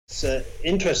It's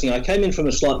interesting. I came in from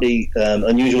a slightly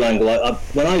unusual angle.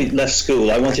 When I left school,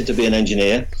 I wanted to be an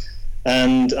engineer,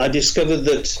 and I discovered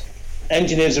that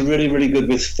engineers are really, really good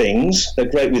with things. They're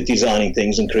great with designing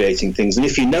things and creating things. And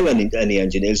if you know any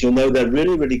engineers, you'll know they're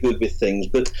really, really good with things,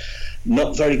 but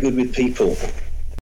not very good with people.